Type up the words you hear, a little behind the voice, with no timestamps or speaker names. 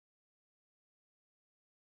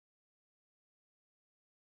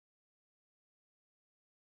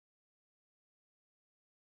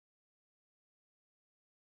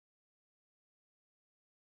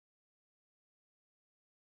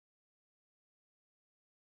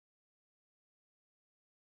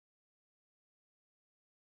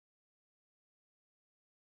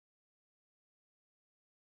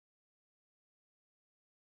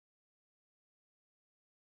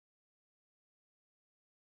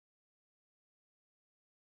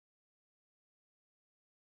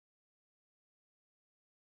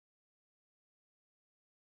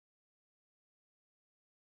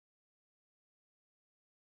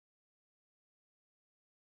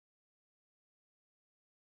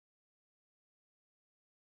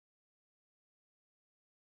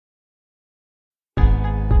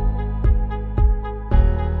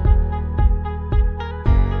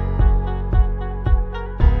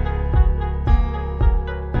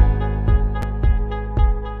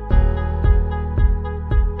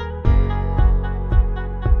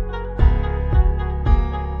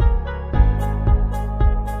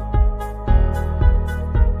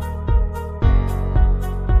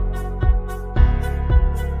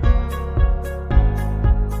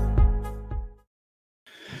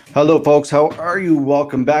Hello, folks. How are you?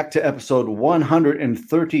 Welcome back to episode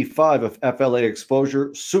 135 of FLA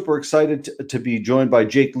Exposure. Super excited to be joined by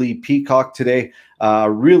Jake Lee Peacock today.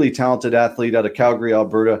 Really talented athlete out of Calgary,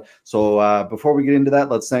 Alberta. So before we get into that,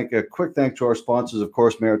 let's a quick thank to our sponsors, of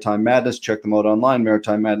course, Maritime Madness. Check them out online,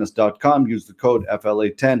 maritimemadness.com. Use the code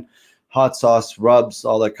FLA10. Hot sauce, rubs,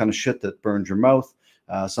 all that kind of shit that burns your mouth.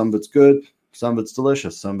 Some of it's good, some of it's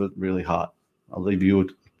delicious, some of it really hot. I'll leave you with,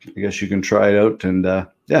 I guess you can try it out and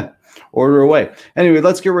order away. Anyway,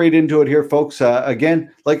 let's get right into it here, folks.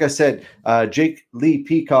 Again, like I said, Jake Lee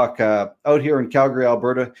Peacock out here in Calgary,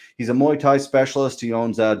 Alberta. He's a Muay Thai specialist. He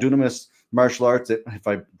owns Dunamis Martial Arts. If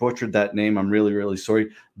I butchered that name, I'm really, really sorry.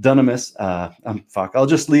 Dunamis. I'll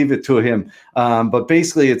just leave it to him. But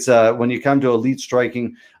basically, it's when you come to elite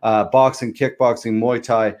striking, boxing, kickboxing, Muay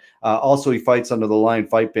Thai. Also, he fights under the Lion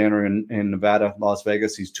Fight banner in Nevada, Las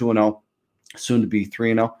Vegas. He's 2-0, soon to be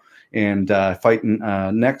 3-0. And fighting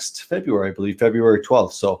next February, I believe, February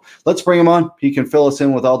 12th. So let's bring him on. He can fill us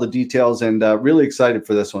in with all the details, and really excited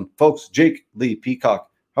for this one. Folks, Jake Lee Peacock,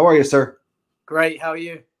 how are you, sir? Great. How are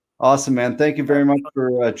you? Awesome, man. Thank you very much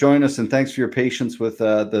for joining us, and thanks for your patience with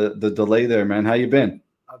the delay there, man. How you been?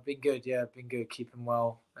 I've been good. Yeah, I've been good. Keeping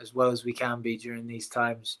well as we can be during these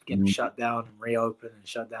times, getting shut down and reopen and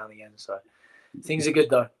shut down again. So things are good,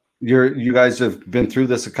 though. You guys have been through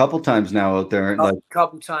this a couple times now out there. A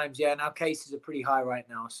couple times, yeah. And our cases are pretty high right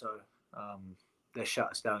now, so they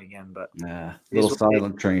shut us down again. But little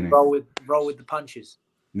silent training. Roll with the punches.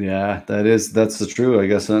 Yeah, that's the true. I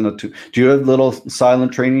guess. Do you have little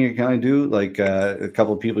silent training you kind of do, like a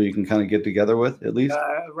couple of people you can kind of get together with at least?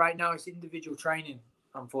 Right now, it's individual training,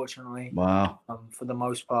 unfortunately. Wow. For the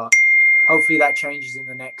most part, hopefully that changes in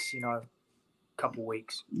the next, couple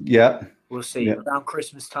weeks. Yeah. We'll see. Yeah. Around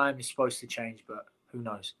Christmas time is supposed to change, but who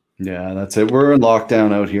knows? Yeah, that's it. We're in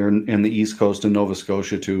lockdown out here in the East Coast in Nova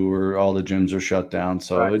Scotia too, where all the gyms are shut down.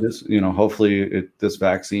 So It is, hopefully this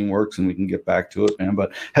vaccine works and we can get back to it, man.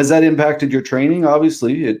 But has that impacted your training?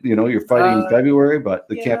 Obviously, you're fighting in February, but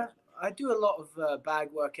I do a lot of bag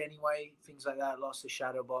work anyway, things like that, lots of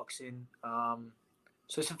shadow boxing.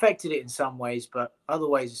 So it's affected it in some ways, but other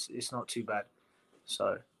ways it's not too bad.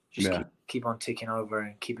 So just keep on ticking over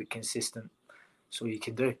and keep it consistent. That's all you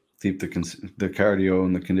can do. Keep the cardio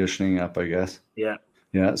and the conditioning up, I guess. Yeah.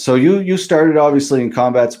 Yeah. So you started obviously in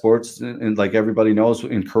combat sports, and like everybody knows,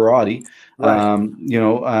 in karate.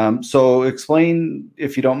 Right. So explain,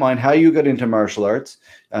 if you don't mind, how you got into martial arts,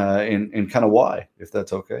 and kind of why, if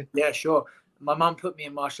that's okay. Yeah, sure. My mum put me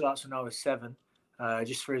in martial arts when I was 7,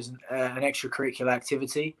 just for an extracurricular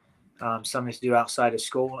activity, something to do outside of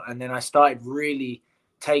school. And then I started really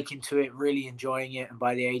taking to it, really enjoying it. And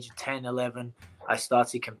by the age of 10, 11, I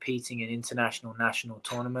started competing in international, national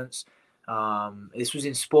tournaments. This was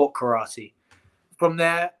in sport karate. From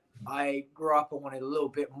there, I grew up. I wanted a little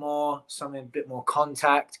bit more, something a bit more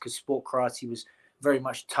contact, because sport karate was very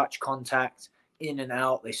much touch contact, in and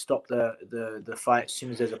out. They stop the fight as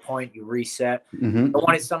soon as there's a point. You reset. Mm-hmm. I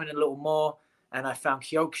wanted something a little more, and I found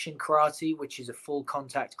Kyokushin karate, which is a full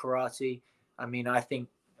contact karate. I mean, I think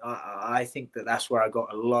that's where I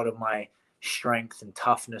got a lot of my strength and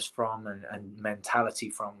toughness from, and mentality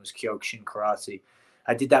from, was Kyokushin karate.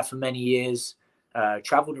 I did that for many years,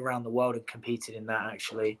 traveled around the world and competed in that,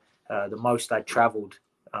 actually. The most I'd traveled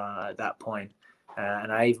at that point.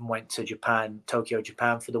 And I even went to Japan, Tokyo,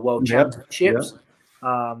 Japan, for the World Championships.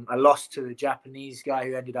 I lost to the Japanese guy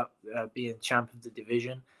who ended up being champ of the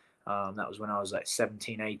division. That was when I was like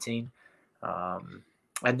 17, 18.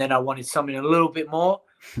 And then I wanted something a little bit more,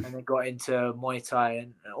 and then got into Muay Thai.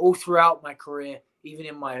 And all throughout my career, even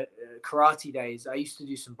in my karate days, I used to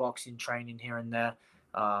do some boxing training here and there.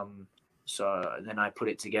 So then I put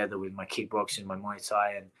it together with my kickboxing, my Muay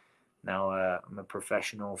Thai, and now I'm a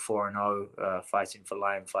professional 4-0 fighting for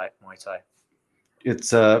Lion Fight Muay Thai.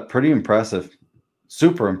 It's pretty impressive,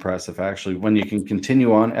 super impressive, actually, when you can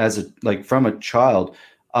continue on from a child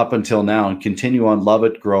up until now and continue on, love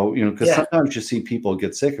it, grow, because sometimes you see people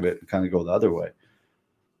get sick of it and kind of go the other way.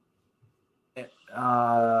 It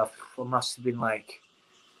must have been like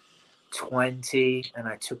 20, and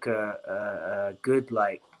I took a good,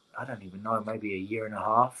 like, I don't even know, maybe a year and a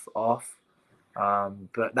half off.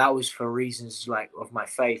 But that was for reasons like of my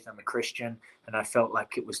faith. I'm a Christian, and I felt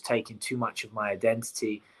like it was taking too much of my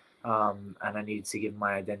identity, and I needed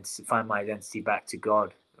to find my identity back to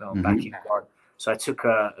God, back in God. So I took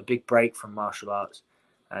a big break from martial arts,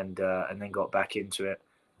 and then got back into it,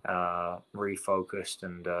 refocused,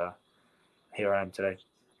 and here I am today.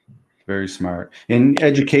 Very smart. In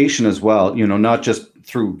education as well, not just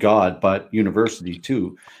through God, but university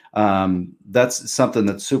too. That's something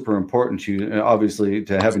that's super important to you, obviously,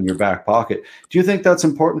 to have in your back pocket. Do you think that's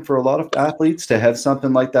important for a lot of athletes to have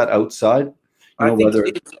something like that outside? I think Whether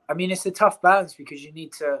I mean, it's a tough balance because you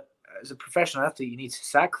need to, as a professional athlete, you need to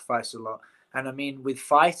sacrifice a lot. And I mean, with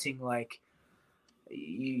fighting, like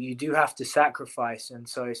you do have to sacrifice. And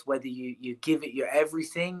so it's whether you give it your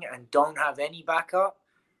everything and don't have any backup,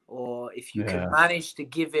 or if you can manage to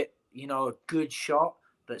give it, a good shot,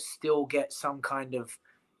 but still get some kind of,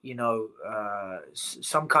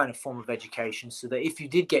 some kind of form of education so that if you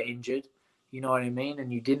did get injured, you know what I mean,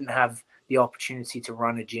 and you didn't have the opportunity to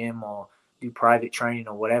run a gym or do private training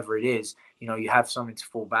or whatever it is, you have something to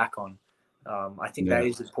fall back on. I think that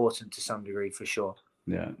is important to some degree for sure.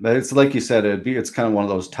 Yeah, but it's like you said, it's kind of one of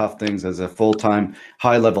those tough things as a full-time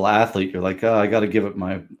high-level athlete. You're like, oh, I got to give it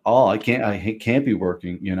my all. I can't be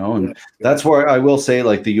working, and that's where I will say,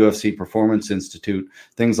 like the UFC Performance Institute,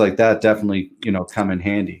 things like that definitely, come in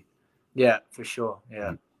handy. Yeah, for sure.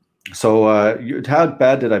 Yeah. So, how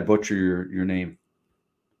bad did I butcher your name?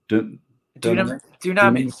 Dunamis.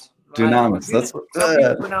 Dunamis. That's what some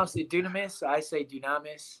people pronounce it Dunamis. I say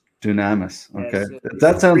Dunamis. Dunamis. Okay,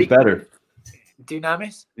 that sounds better.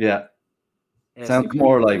 Dunamis. Yeah. Sounds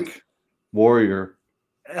more like warrior.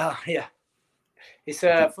 Yeah. It's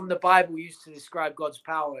from the Bible used to describe God's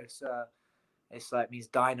power. It's like means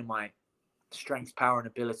dynamite, strength, power, and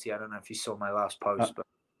ability. I don't know if you saw my last post, but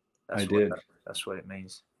that's what it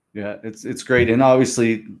means. Yeah, it's great. And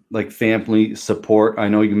obviously like family support. I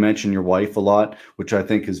know you mentioned your wife a lot, which I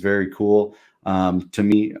think is very cool. To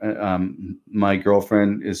me, my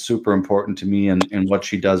girlfriend is super important to me and what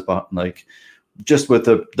she does, but like just with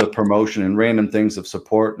the promotion and random things of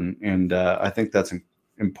support. And I think that's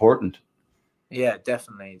important. Yeah,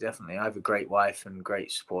 definitely. I have a great wife and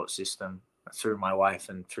great support system through my wife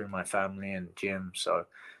and through my family and gym. So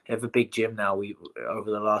I have a big gym now.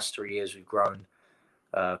 Over the last 3 years, we've grown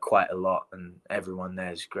quite a lot, and everyone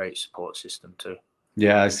there is a great support system too.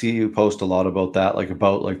 Yeah, I see you post a lot about that, like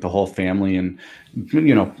about like the whole family and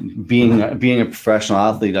being a professional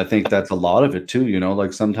athlete. I think that's a lot of it too.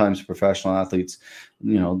 Like sometimes professional athletes,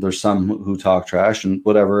 there's some who talk trash and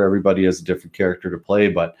whatever. Everybody has a different character to play,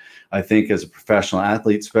 but I think as a professional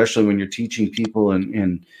athlete, especially when you're teaching people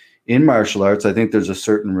in martial arts, I think there's a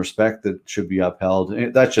certain respect that should be upheld.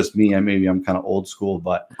 That's just me. Maybe I'm kind of old school,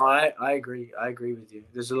 but I agree. I agree with you.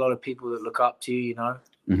 There's a lot of people that look up to you,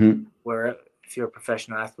 Mm-hmm. where if you're a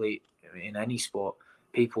professional athlete in any sport,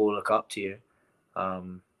 people will look up to you.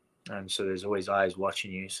 And so there's always eyes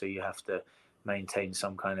watching you. So you have to maintain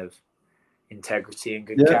some kind of integrity and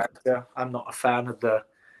good character. I'm not a fan of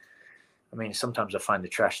sometimes I find the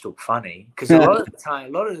trash talk funny because a lot of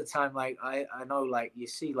the time, like I know, like you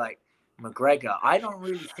see, like McGregor, I don't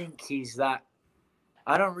really think he's that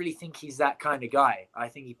kind of guy. I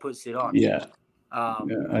think he puts it on. Yeah,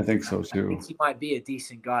 I think so too. I think he might be a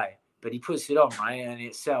decent guy, but he puts it on, right, and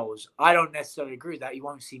it sells. I don't necessarily agree with that. You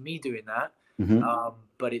won't see me doing that,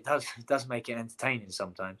 but it does make it entertaining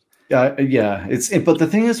sometimes. Yeah. But the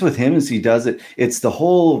thing is with him is he does it. It's the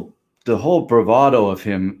whole bravado of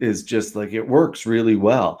him is just like it works really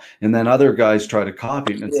well, and then other guys try to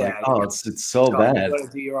copy it, and it's it's so bad. You got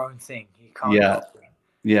to do your own thing. You can't.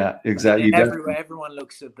 Yeah, exactly. Everyone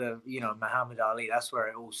looks at the Muhammad Ali. That's where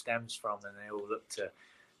it all stems from, and they all look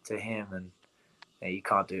to him. And you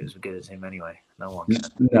can't do it as good as him anyway. No one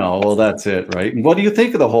can. No, well, that's it, right? What do you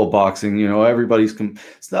think of the whole boxing? Everybody's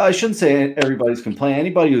I shouldn't say everybody's complaining.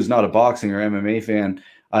 Anybody who's not a boxing or MMA fan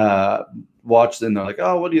watched and they're like,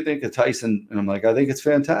 "Oh, what do you think of Tyson?" And I'm like, "I think it's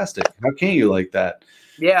fantastic. How can you like that?"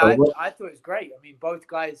 Yeah, I thought it was great. I mean, both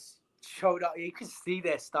guys showed up. You could see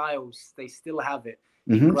their styles. They still have it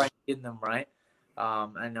ingrained in them, right?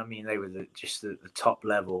 And I mean, they were just the top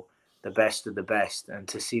level, the best of the best. And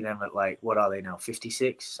to see them at like, what are they now,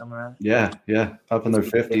 56, somewhere? Yeah, up in their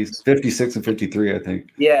 50s, 56 and 53, I think.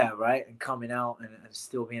 Yeah, right. And coming out and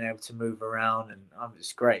still being able to move around, and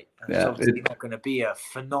it's great. And it's obviously not going to be a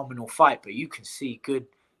phenomenal fight, but you can see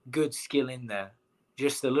good skill in there.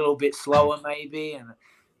 Just a little bit slower, maybe, and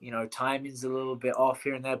timing's a little bit off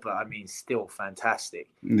here and there, but I mean, still fantastic.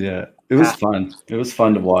 Yeah, it was fun. It was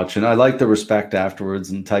fun to watch, and I like the respect afterwards.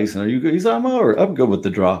 And Tyson, are you good? He's I'm good with the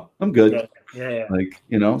draw. I'm good. Yeah. Like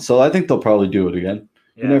so I think they'll probably do it again.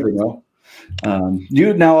 You never know.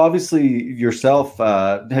 You now, obviously, yourself,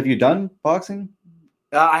 have you done boxing?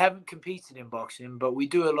 I haven't competed in boxing, but we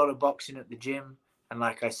do a lot of boxing at the gym. And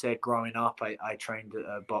like I said, growing up, I trained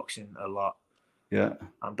boxing a lot. Yeah.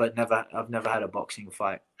 But I've never had a boxing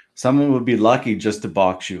fight. Someone would be lucky just to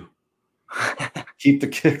box you. Keep the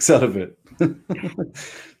kicks out of it.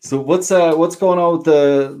 So what's going on with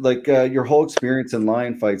the your whole experience in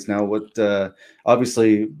lion fights now? What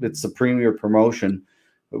obviously it's the premier promotion.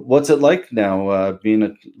 What's it like now being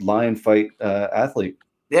a lion fight athlete?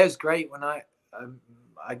 Yeah, it was great when I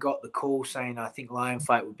got the call saying I think Lion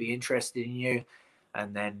Fight would be interested in you,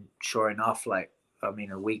 and then sure enough, like I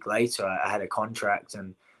mean, a week later, I had a contract,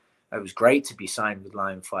 and it was great to be signed with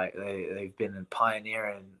Lion Fight. They've been a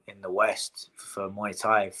pioneer in the West for Muay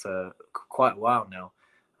Thai for quite a while now.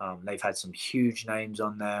 They've had some huge names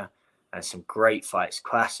on there and some great fights,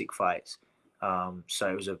 classic fights. So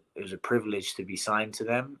it was a privilege to be signed to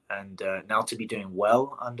them, and now to be doing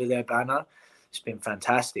well under their banner. It's been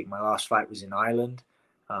fantastic. My last fight was in Ireland.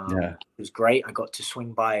 Yeah. It was great. I got to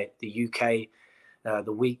swing by the UK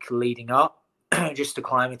the week leading up just to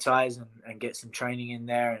acclimatize and get some training in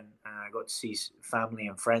there. And I got to see family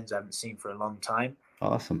and friends I haven't seen for a long time.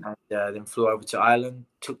 Awesome. And then flew over to Ireland,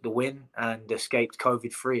 took the win, and escaped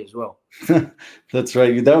COVID-free as well. That's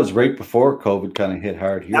right. That was right before COVID kind of hit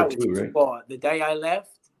hard here too, right? Well, the day I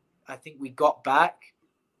left, I think we got back,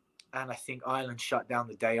 and I think Ireland shut down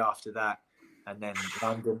the day after that. And then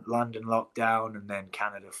London locked down, and then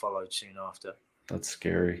Canada followed soon after. That's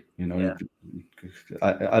scary. You know, yeah.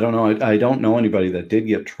 I don't know. I don't know anybody that did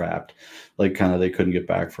get trapped, like kind of they couldn't get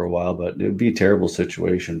back for a while, but it would be a terrible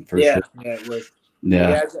situation for sure. Yeah, it would.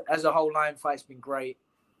 Yeah. As a whole, Lion Fight's been great.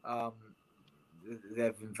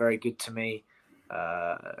 They've been very good to me.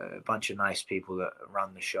 A bunch of nice people that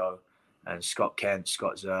run the show. And Scott Kent,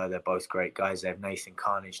 Scott Zer, they're both great guys. They have Nathan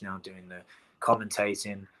Carnage now doing the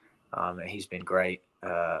commentating. He's been great.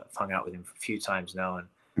 I've hung out with him a few times now, and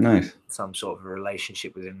nice. Some sort of a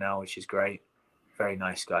relationship with him now, which is great. Very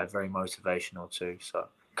nice guy, very motivational too. So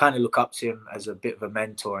kind of look up to him as a bit of a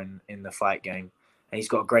mentor in the fight game. And he's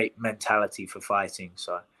got a great mentality for fighting.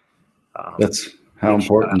 So that's how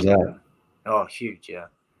important is that? Oh, huge, yeah.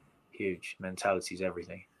 Huge. Mentality is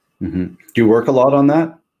everything. Mm-hmm. Do you work a lot on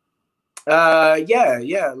that?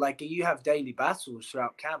 Yeah. Like you have daily battles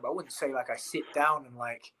throughout camp. I wouldn't say like I sit down and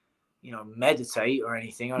like, meditate or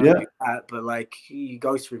anything. I don't do that, but like you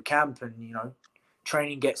go through camp and,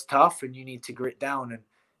 training gets tough and you need to grit down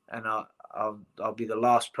and I'll be the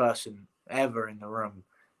last person ever in the room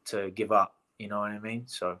to give up. You know what I mean?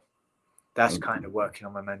 So that's kind of working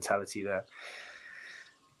on my mentality there.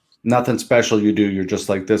 Nothing special you do. You're just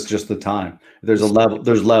like this, just the time. There's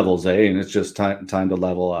levels, and it's just time to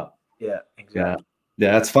level up. Yeah, exactly.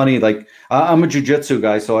 Yeah, it's funny. Like I'm a jiu-jitsu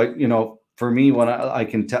guy, so for me, when I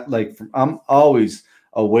can tell, like I'm always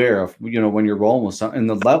aware of, when you're rolling with something and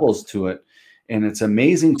the levels to it. And it's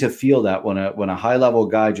amazing to feel that when a high level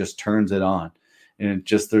guy just turns it on. And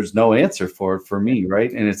there's no answer for it for me,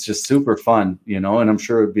 right? And it's just super fun, and I'm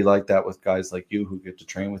sure it'd be like that with guys like you who get to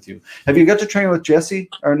train with you. Have you got to train with Jesse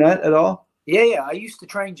Arnett at all? Yeah. I used to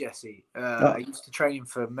train Jesse. I used to train him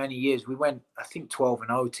for many years. We went, I think,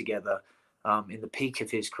 12-0 together in the peak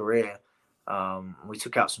of his career. We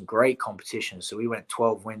took out some great competitions. So we went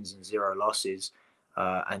 12 wins and 0 losses.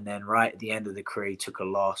 And then right at the end of the career, he took a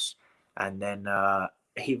loss. And then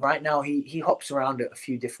he hops around at a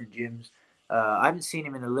few different gyms. I haven't seen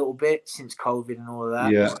him in a little bit since COVID and all of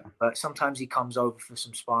that. Yeah. But sometimes he comes over for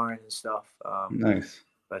some sparring and stuff. Nice.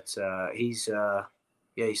 But he's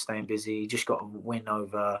staying busy. He just got a win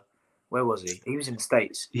over. Where was he? He was in the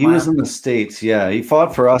States. He was in the States. Yeah, he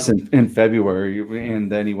fought for us in February,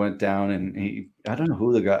 and then he went down and I don't know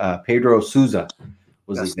who the guy. Pedro Souza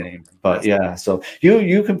was his name. But yeah, so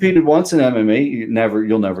you competed once in MMA.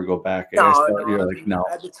 You'll never go back. No.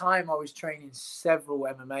 At the time, I was training several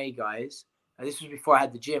MMA guys. This was before I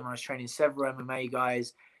had the gym. I was training several MMA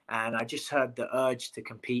guys, and I just had the urge to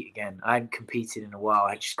compete again. I hadn't competed in a while.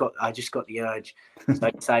 I just got the urge, so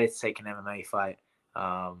I decided to take an MMA fight.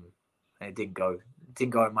 And it didn't go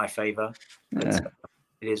in my favor. It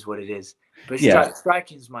is what it is. But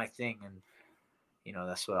striking is my thing, and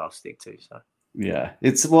that's what I'll stick to. So. Yeah,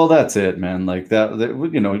 that's it, man. Like that,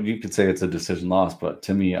 you could say it's a decision loss, but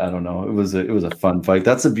to me, I don't know. It was a fun fight.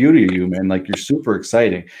 That's the beauty of you, man. Like you're super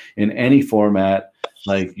exciting in any format,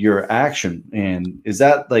 like your action. And is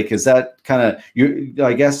that kind of you?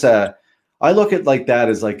 I guess I look at like that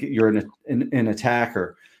as like you're an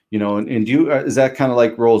attacker, and you is that kind of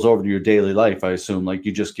like rolls over to your daily life? I assume like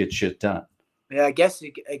you just get shit done. Yeah, I guess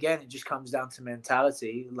it just comes down to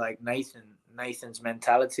mentality. Like Nathan's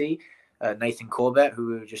mentality. Nathan Corbett, who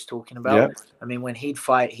we were just talking about. Yeah. I mean, when he'd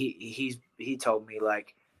fight, he told me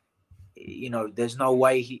like, there's no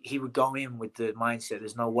way he would go in with the mindset.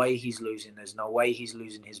 There's no way he's losing. There's no way he's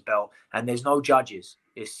losing his belt. And there's no judges.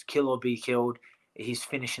 It's kill or be killed. He's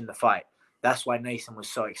finishing the fight. That's why Nathan was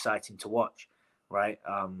so exciting to watch. right?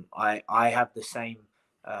 I have the same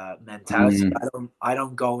mentality. I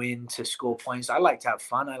don't go in to score points. I like to have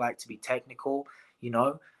fun. I like to be technical,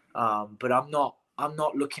 but I'm not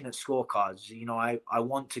looking at scorecards. I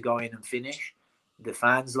want to go in and finish. The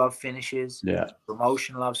fans love finishes. Yeah.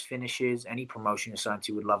 Promotion loves finishes. Any promotion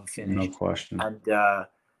society would love a finish. No question. And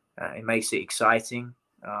it makes it exciting,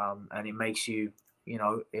 and it makes you,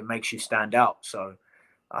 it makes you stand out. So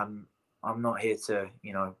I'm not here to,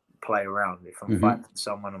 play around. If I'm fighting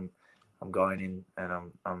someone, I'm going in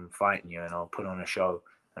and I'm fighting you, and I'll put on a show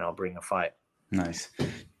and I'll bring a fight. Nice.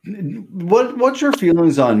 What's your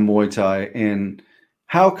feelings on Muay Thai, and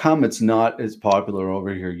how come it's not as popular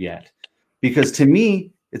over here yet? Because to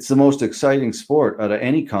me, it's the most exciting sport out of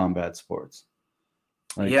any combat sports.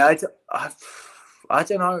 I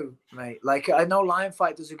don't know, mate. Like, I know Lion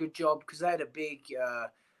Fight does a good job because they had a big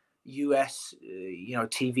US,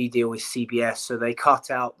 TV deal with CBS, so they cut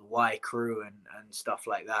out the Y Crew and stuff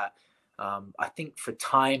like that. I think for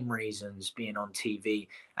time reasons, being on TV,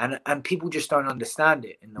 and people just don't understand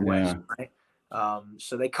it in the West, right?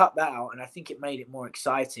 So they cut that out, and I think it made it more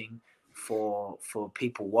exciting for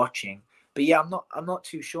people watching. But yeah, I'm not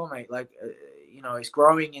too sure, mate. Like, it's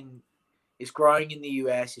growing in the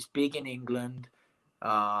US. It's big in England.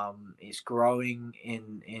 It's growing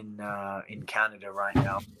in Canada right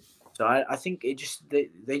now. So I think they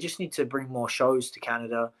just need to bring more shows to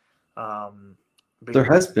Canada. There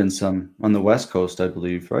has been some on the West Coast, I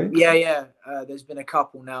believe, right? Yeah. There's been a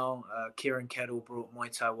couple now. Kieran Kettle brought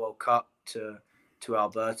Muay Thai World Cup to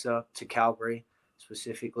Alberta, to Calgary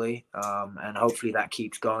specifically, and hopefully that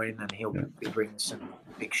keeps going, and he'll be bringing some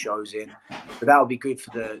big shows in. But that would be good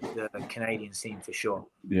for the Canadian scene for sure.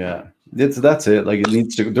 Yeah, that's it. Like, it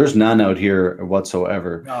needs to. There's none out here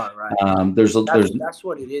whatsoever. No, right. That's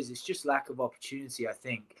what it is. It's just lack of opportunity, I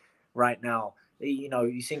think, right now.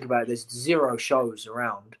 You think about it, there's 0 shows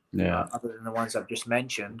around, other than the ones I've just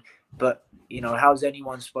mentioned. But how's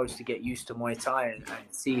anyone supposed to get used to Muay Thai and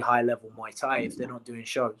see high level Muay Thai if they're not doing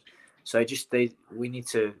shows? So we need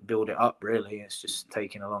to build it up. Really, it's just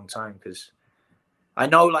taking a long time, because I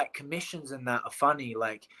know, like, commissions and that are funny.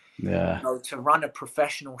 Like, to run a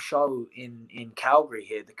professional show in Calgary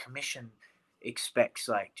here, the commission expects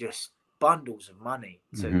like just bundles of money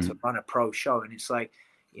to run a pro show, and it's like,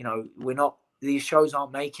 these shows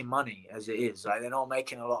aren't making money as it is. Like, they're not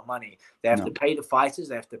making a lot of money. They have to pay the fighters.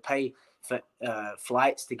 They have to pay for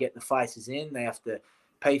flights to get the fighters in. They have to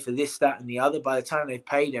pay for this, that, and the other. By the time they've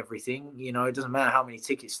paid everything, it doesn't matter how many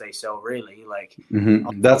tickets they sell, really. Like,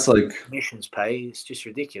 that's like commissions pay. It's just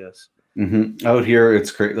ridiculous. Out here,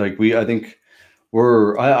 it's great. Like, I think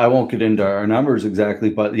I won't get into our numbers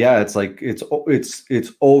exactly, but yeah, it's like it's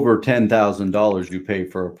over $10,000 you pay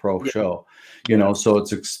for a pro show, so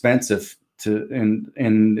it's expensive to,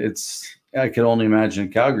 and it's, I can only imagine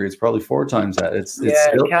in Calgary, it's probably 4 times that.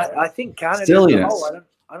 I think Canada.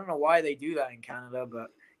 I don't know why they do that in Canada, but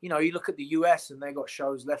you look at the US and they got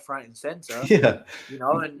shows left, right, and center. Yeah.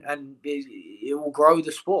 And it will grow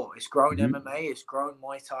the sport. It's grown MMA, it's grown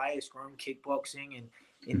Muay Thai, it's grown kickboxing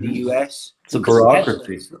in the US. It's a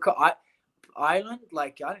bureaucracy. Look at Ireland.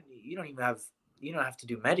 Like, you don't have to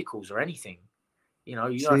do medicals or anything. You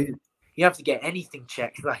don't have to get anything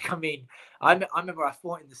checked. Like, I mean, I remember I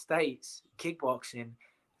fought in the States kickboxing,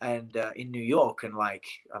 and in New York, and like,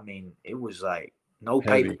 I mean, it was like no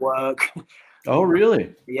paperwork. Oh,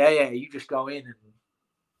 really? Yeah. You just go in and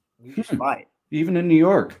you just fight. Even in New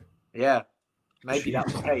York. Yeah. Maybe that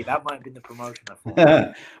might have been the promotion I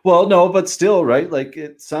thought. Well, no, but still, right? Like,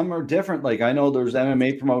 some are different. Like, I know there's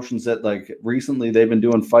MMA promotions that, like, recently they've been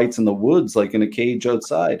doing fights in the woods, like in a cage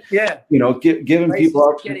outside. Yeah. Giving people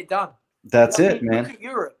up. Get it done. That's it, man. Look at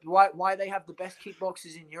Europe. Why they have the best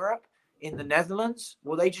kickboxers in Europe, in the Netherlands?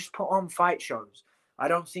 Well, they just put on fight shows. I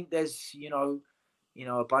don't think there's,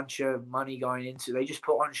 a bunch of money going into. They just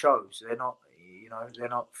put on shows. They're not, they're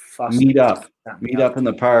not fussing. Meet up in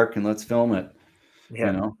the park and let's film it.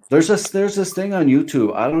 Yeah. There's this thing on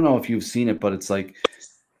YouTube. I don't know if you've seen it, but it's like,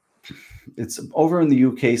 it's over in the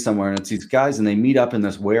UK somewhere, and it's these guys, and they meet up in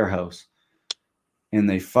this warehouse and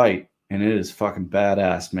they fight, and it is fucking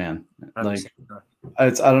badass, man. Like, I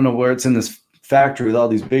don't know where, it's in this factory with all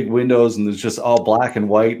these big windows, and there's just all black and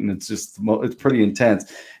white, and it's pretty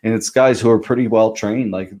intense, and it's guys who are pretty well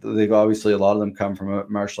trained. Like, they've obviously, a lot of them come from a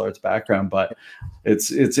martial arts background, but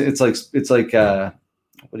it's like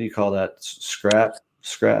what do you call that? Scrap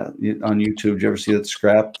on YouTube. Did you ever see that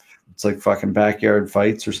Scrap? It's like fucking backyard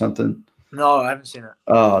fights or something. No, I haven't seen it.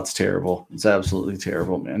 Oh, it's terrible. It's absolutely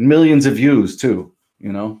terrible, man. Millions of views too.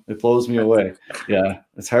 It blows me away. Yeah,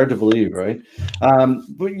 it's hard to believe, right?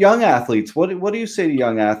 But young athletes, what do you say to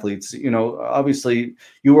young athletes? Obviously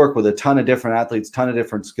you work with a ton of different athletes, ton of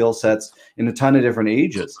different skill sets in a ton of different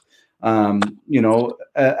ages.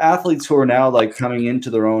 Athletes who are now like coming into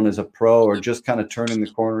their own as a pro or just kind of turning the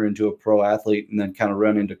corner into a pro athlete and then kind of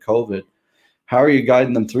run into COVID. How are you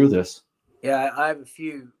guiding them through this? Yeah, I have a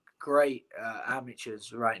few great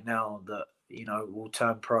amateurs right now that, will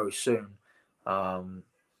turn pro soon. And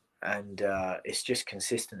it's just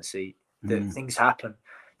consistency that things happen.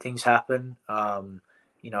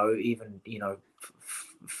 Even,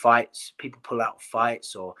 fights, people pull out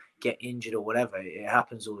fights or get injured or whatever. It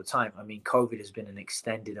happens all the time. I mean, COVID has been an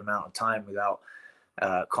extended amount of time without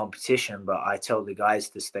competition, but I tell the guys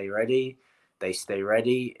to stay ready. They stay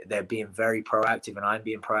ready. They're being very proactive, and I'm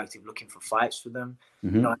being proactive, looking for fights for them.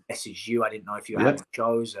 I messaged you. I didn't know if you had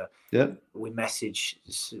shows. We message,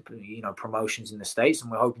 promotions in the States,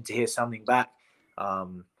 and we're hoping to hear something back.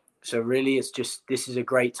 So really, it's just, this is a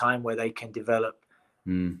great time where they can develop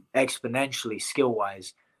exponentially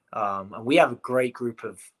skill-wise. And we have a great group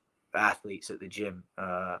of athletes at the gym,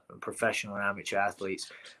 professional and amateur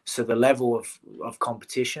athletes. So the level of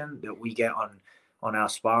competition that we get on our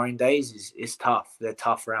sparring days is tough. They're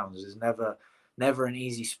tough rounds. There's never an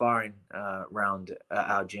easy sparring round at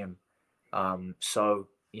our gym. So,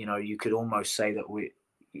 you could almost say that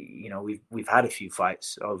we've had a few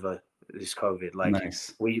fights over this COVID. Like,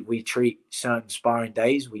 nice. we treat certain sparring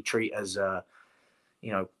days, we treat as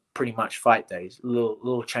pretty much fight days. A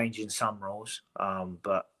little change in some rules,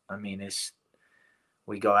 but I mean,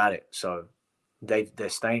 we go at it. So they're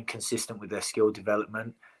staying consistent with their skill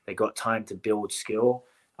development. They got time to build skill,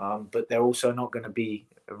 but they're also not going to be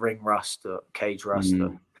ring rust or cage rust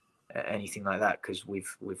or anything like that, because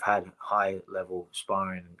we've had high level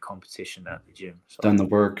sparring and competition at the gym. So. Done the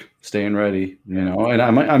work, staying ready, and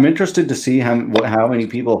I'm interested to see how many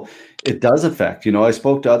people it does affect. I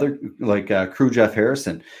spoke to other like Crew Jeff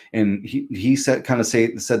Harrison, and he said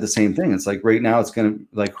the same thing. It's like right now it's gonna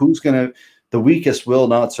like the weakest will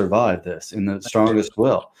not survive this, and the strongest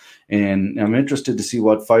will. And I'm interested to see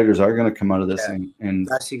what fighters are going to come out of this. And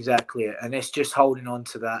that's exactly it. And it's just holding on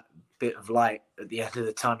to that bit of light at the end of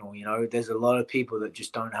the tunnel. There's a lot of people that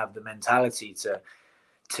just don't have the mentality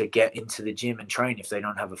to get into the gym and train if they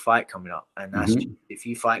don't have a fight coming up. And that's if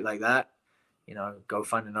you fight like that, go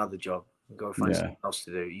find another job, go find something else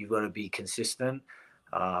to do. You've got to be consistent,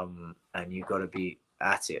 and you've got to be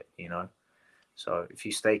at it. So if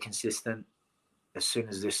you stay consistent, as soon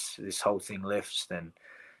as this whole thing lifts, then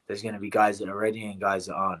there's going to be guys that are ready and guys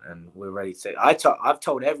that aren't, and we're ready to. I've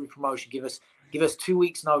told every promotion, give us 2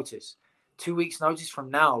 weeks notice. 2 weeks notice from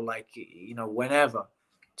now, like, whenever.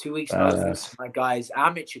 2 weeks notice. My guys,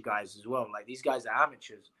 amateur guys as well. Like, these guys are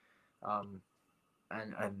amateurs,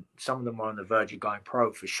 and some of them are on the verge of going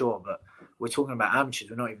pro for sure. But we're talking about amateurs.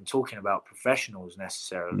 We're not even talking about professionals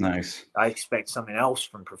necessarily. Nice. I expect something else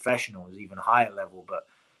from professionals, even higher level. But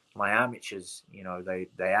my amateurs, they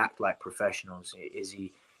act like professionals.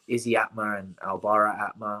 Izzy Atma and Albara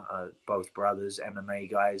Atma are both brothers,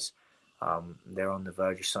 MMA guys. They're on the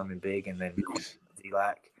verge of something big. And then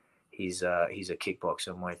Zilak, he's a kickboxer,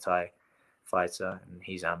 Muay Thai fighter, and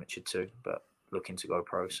he's amateur too, but looking to go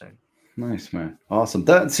pro soon. Nice, man. Awesome.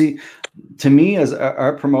 To me, as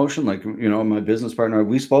our promotion, like, my business partner,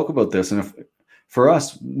 we spoke about this, and for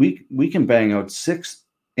us, we can bang out 6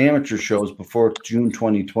 amateur shows before June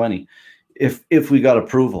 2020 if we got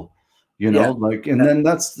approval. Then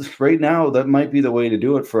that's right now, that might be the way to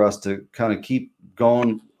do it for us to kind of keep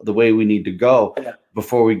going the way we need to go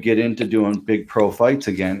before we get into doing big pro fights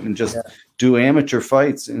again, and just do amateur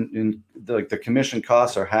fights. And like the commission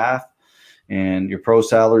costs are half and your pro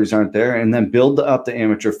salaries aren't there, and then build up the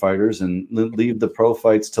amateur fighters and leave the pro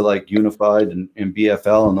fights to like Unified and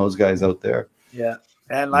BFL and those guys out there. Yeah.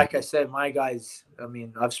 And like I said, my guys, I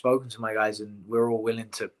mean, I've spoken to my guys and we're all willing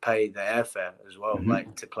to pay the airfare as well,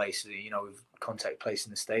 like to places, we've contact place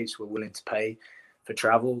in the States. We're willing to pay for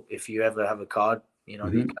travel. If you ever have a card, these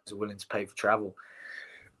guys are willing to pay for travel.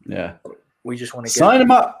 Yeah. We just want to sign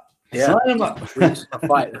them up. Yeah. Sign them up. A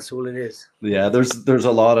fight. That's all it is. Yeah. There's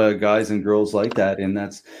a lot of guys and girls like that. And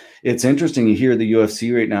it's interesting. You hear the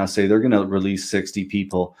UFC right now say they're going to release 60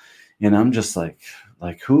 people. And I'm just like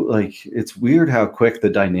it's weird how quick the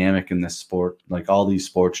dynamic in this sport, like all these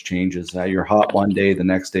sports changes. You're hot one day, the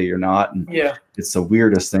next day you're not. And it's the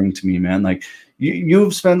weirdest thing to me, man. Like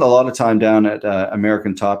you've spent a lot of time down at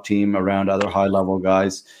American Top Team around other high level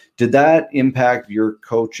guys. Did that impact your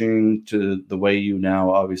coaching to the way you now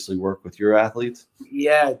obviously work with your athletes?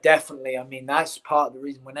 Yeah, definitely. I mean, that's part of the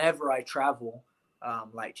reason whenever I travel,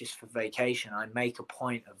 like just for vacation, I make a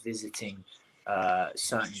point of visiting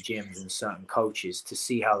certain gyms and certain coaches to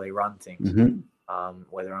see how they run things.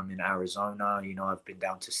 Whether I'm in Arizona, you know, I've been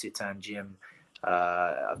down to Sitan Gym,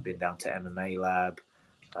 I've been down to MMA Lab,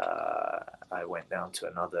 I went down to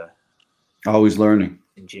another Always learning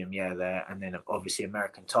gym, there, and then obviously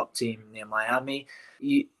American Top Team near Miami.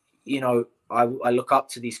 You know, I look up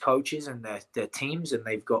to these coaches and their teams, and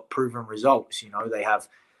they've got proven results. You know, they have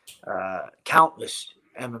countless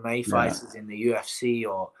MMA fighters in the UFC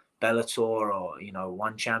or Bellator, or, you know,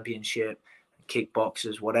 one championship,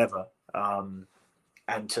 kickboxers, whatever.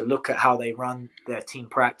 And to look at how they run their team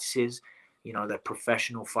practices, you know, their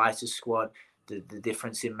professional fighters squad, the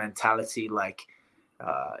difference in mentality, like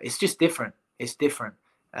it's just different. It's different.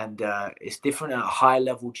 And it's different at a high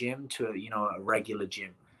level gym to, you know, a regular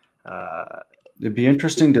gym. It'd be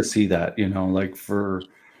interesting to see that, you know, like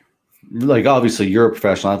obviously you're a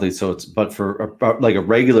professional athlete, so but for like a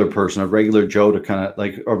regular person, a regular Joe, to kind of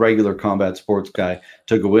like a regular combat sports guy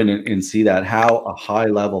to go in and see that, how a high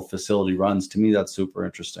level facility runs, to me, that's super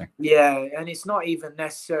interesting. Yeah. And it's not even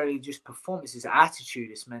necessarily just performance, it's attitude,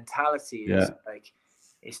 it's mentality. It's like,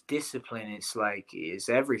 it's discipline. It's like, it's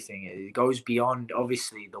everything. It goes beyond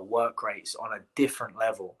obviously the work rates on a different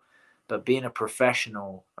level, but being a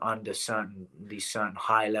professional under these certain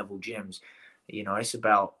high level gyms, you know, it's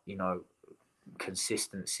about, you know,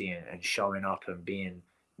 consistency and showing up and being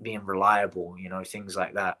reliable, you know, things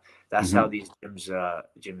like that. That's how these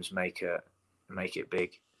gyms make it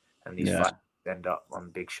big, and these fights end up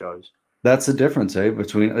on big shows. That's the difference,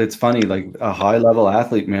 between, it's funny, like a high level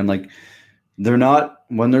athlete, man, like they're not,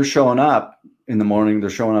 when they're showing up in the morning, they're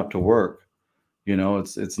showing up to work. You know,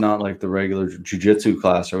 it's not like the regular jiu-jitsu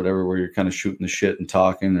class or whatever, where you're kind of shooting the shit and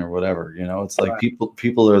talking or whatever. You know, it's like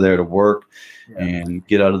people are there to work and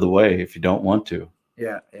get out of the way if you don't want to.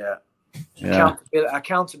 Yeah.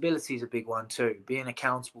 Accountability is a big one too. Being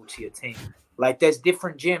accountable to your team. Like, there's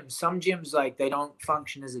different gyms. Some gyms, like, they don't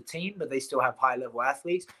function as a team, but they still have high level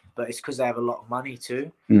athletes. But it's because they have a lot of money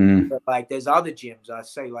too. But like, there's other gyms. I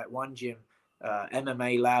say like one gym,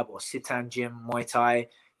 MMA Lab or Sitan Gym, Muay Thai.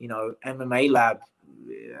 You know, MMA Lab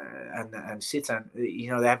and Sitan, you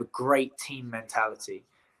know, they have a great team mentality.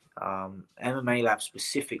 MMA Lab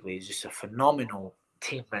specifically is just a phenomenal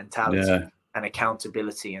team mentality and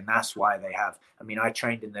accountability, and that's why they have. I mean, I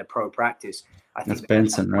trained in their pro practice. I think that's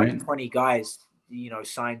Benson, right? 20 guys, you know,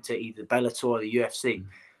 signed to either Bellator or the UFC,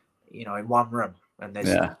 you know, in one room, and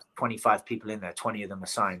there's 25 people in there. 20 of them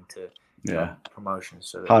assigned to promotions.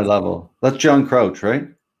 So high level. That's John Crouch, right?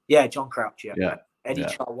 Yeah, John Crouch. Yeah. Eddie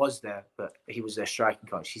Char was there, but he was their striking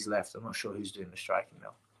coach. He's left. I'm not sure who's doing the striking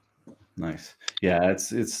now. Nice. Yeah, it's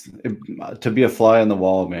to be a fly on the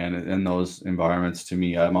wall, man, in those environments. To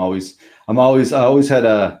me, I always had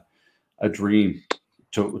a dream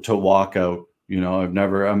to walk out. You know,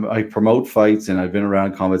 I promote fights and I've been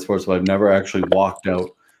around combat sports, but I've never actually walked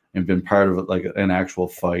out and been part of it, like an actual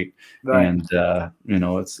fight. Right. And you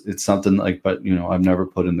know, it's something like, but you know, I've never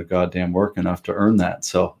put in the goddamn work enough to earn that.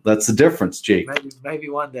 So that's the difference, Jake. Maybe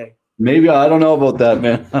one day. Maybe, I don't know about that,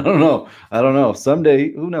 man. I don't know.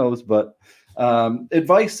 Someday, who knows? But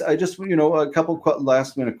advice. I just, you know, a couple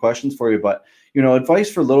last minute questions for you, but you know,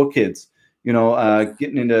 advice for little kids. You know,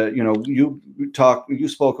 getting into, you know, you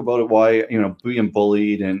spoke about it, why, you know, being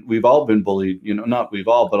bullied, and we've all been bullied, you know, not we've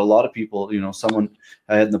all, but a lot of people, you know, someone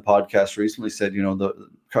I had in the podcast recently said, you know,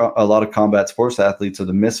 a lot of combat sports athletes are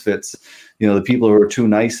the misfits, you know, the people who are too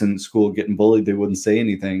nice in school getting bullied, they wouldn't say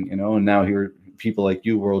anything, you know, and now here people like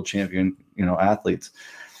you, world champion, you know, athletes.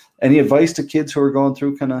 Any advice to kids who are going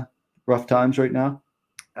through kind of rough times right now?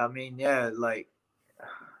 I mean, yeah, like,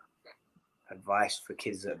 advice for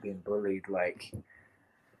kids that have been bullied, like,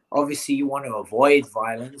 obviously you want to avoid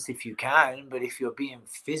violence if you can, but if you're being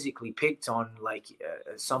physically picked on, like,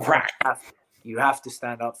 sometimes you have to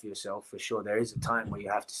stand up for yourself, for sure. There is a time where you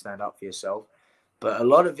have to stand up for yourself, but a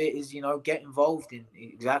lot of it is, you know, get involved in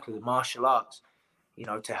exactly the martial arts, you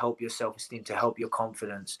know, to help your self-esteem, to help your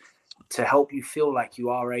confidence, to help you feel like you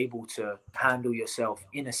are able to handle yourself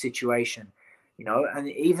in a situation, you know. And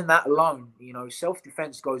even that alone, you know,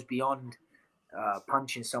 self-defense goes beyond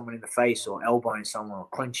punching someone in the face or elbowing someone or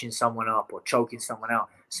clenching someone up or choking someone out.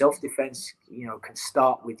 Self-defense, you know, can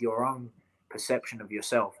start with your own perception of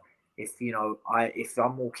yourself. If, you know, if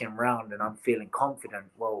I'm walking around and I'm feeling confident,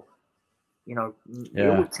 well, you know,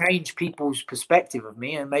 it will change people's perspective of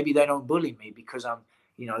me, and maybe they don't bully me because I'm,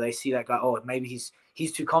 you know, they see that guy, oh, maybe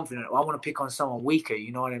he's too confident. I want to pick on someone weaker.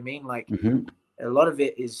 You know what I mean? Like, a lot of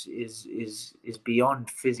it is beyond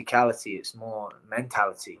physicality. It's more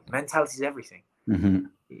mentality. Mentality is everything.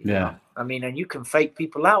 Yeah. I mean, and you can fake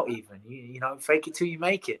people out even. You know, fake it till you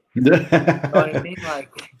make it. You know what I mean?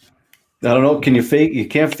 Like, I don't know. Can you fake? You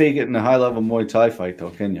can't fake it in a high-level Muay Thai fight,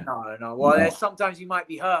 though, can you? no. Well, sometimes you might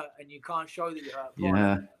be hurt and you can't show that you're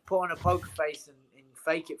hurt. Put on a poker face and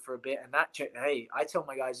fake it for a bit. And that check. Hey, I tell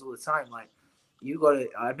my guys all the time, like, you got to.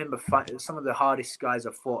 I remember some of the hardest guys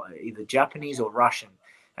I fought, either Japanese or Russian.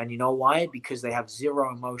 And you know why? Because they have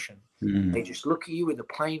zero emotion. They just look at you with a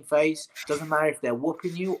plain face. Doesn't matter if they're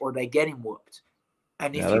whooping you or they're getting whooped.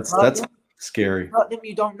 And if that's scary. Hurt them,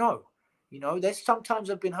 you don't know. You know, there's sometimes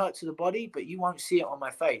I've been hurt to the body, but you won't see it on my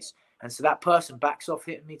face. And so that person backs off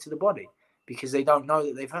hitting me to the body because they don't know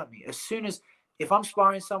that they've hurt me. As soon as, if I'm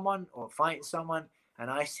sparring someone or fighting someone and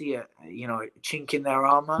I see a chink in their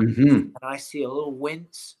armor and I see a little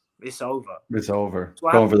wince, it's over. It's over.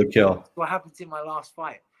 Going for the kill. That's what happened in my last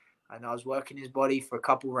fight. And I was working his body for a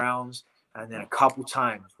couple rounds. And then a couple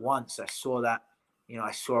times, once I saw that,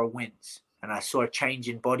 I saw a wince and I saw a change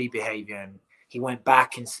in body behavior and he went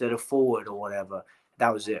back instead of forward or whatever.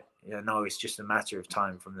 That was it. It's just a matter of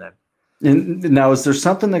time from then. And now, is there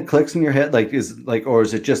something that clicks in your head? Or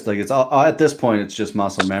is it just like it's all, at this point, it's just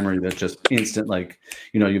muscle memory that's just instant. Like,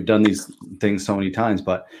 you've done these things so many times,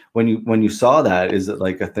 but when you saw that, is it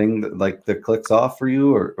like a thing that clicks off for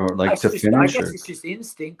you or like to finish? I guess it's just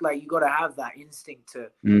instinct. Like, you got to have that instinct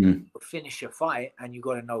to finish a fight, and you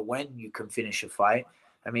got to know when you can finish a fight.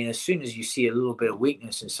 I mean, as soon as you see a little bit of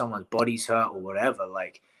weakness in someone's body's hurt or whatever,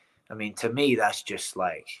 like, I mean, to me, that's just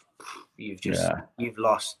like, you've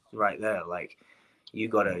lost right there. Like, you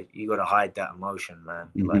gotta hide that emotion, man.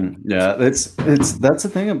 Like, that's the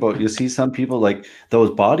thing about, you see some people like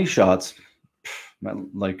those body shots,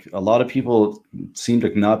 like a lot of people seem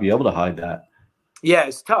to not be able to hide that. Yeah,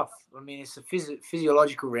 it's tough. I mean, it's a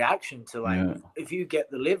physiological reaction to if you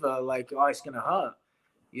get the liver, like, it's gonna hurt.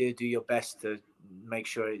 You do your best to make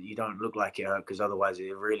sure you don't look like it hurt, because otherwise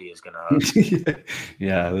it really is going to hurt.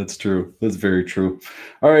 Yeah, that's true. That's very true.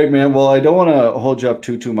 All right, man. Well, I don't want to hold you up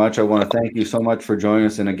too much. I want to thank you so much for joining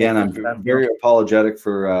us. And again, I'm very apologetic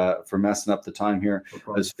for messing up the time here.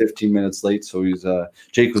 I was 15 minutes late, so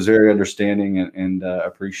Jake was very understanding and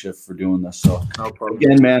appreciative for doing this. So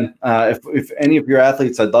again, man, if any of your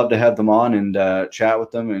athletes, I'd love to have them on and chat with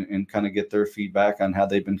them and kind of get their feedback on how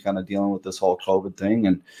they've been kind of dealing with this whole COVID thing.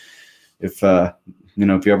 And if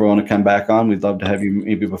you ever want to come back on, we'd love to have you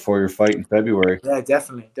maybe before your fight in February. Yeah,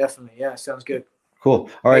 definitely. Yeah, sounds good. Cool.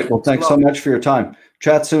 All right. Well, thanks so much for your time.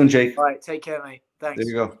 Chat soon, Jake. All right. Take care, mate. Thanks. There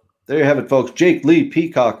you go. There you have it, folks. Jake Lee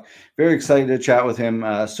Peacock. Very excited to chat with him.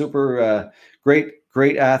 Super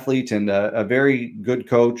great athlete and a very good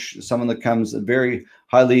coach. Someone that comes very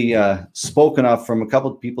highly spoken of from a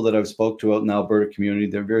couple of people that I've spoke to out in the Alberta community.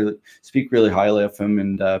 They speak really highly of him,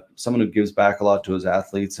 and someone who gives back a lot to his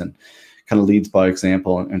athletes and kind of leads by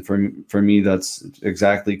example. And for me, that's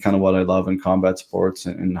exactly kind of what I love in combat sports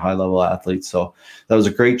and high level athletes. So that was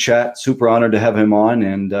a great chat. Super honored to have him on.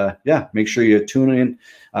 And make sure you tune in,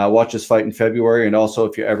 watch his fight in February. And also,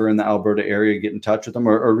 if you're ever in the Alberta area, get in touch with him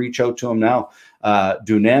or reach out to him now.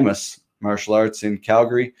 Dunamis Martial Arts in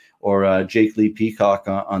Calgary, or Jake Lee Peacock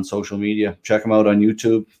on social media. Check him out on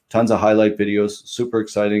YouTube. Tons of highlight videos. Super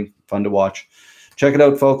exciting, fun to watch. Check it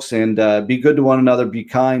out, folks, and be good to one another. Be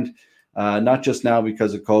kind. Not just now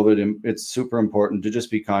because of COVID, and it's super important to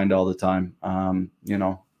just be kind all the time.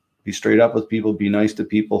 Be straight up with people, be nice to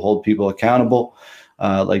people, hold people accountable,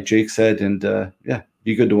 like Jake said, and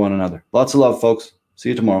be good to one another. Lots of love, folks. See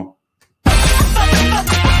you tomorrow.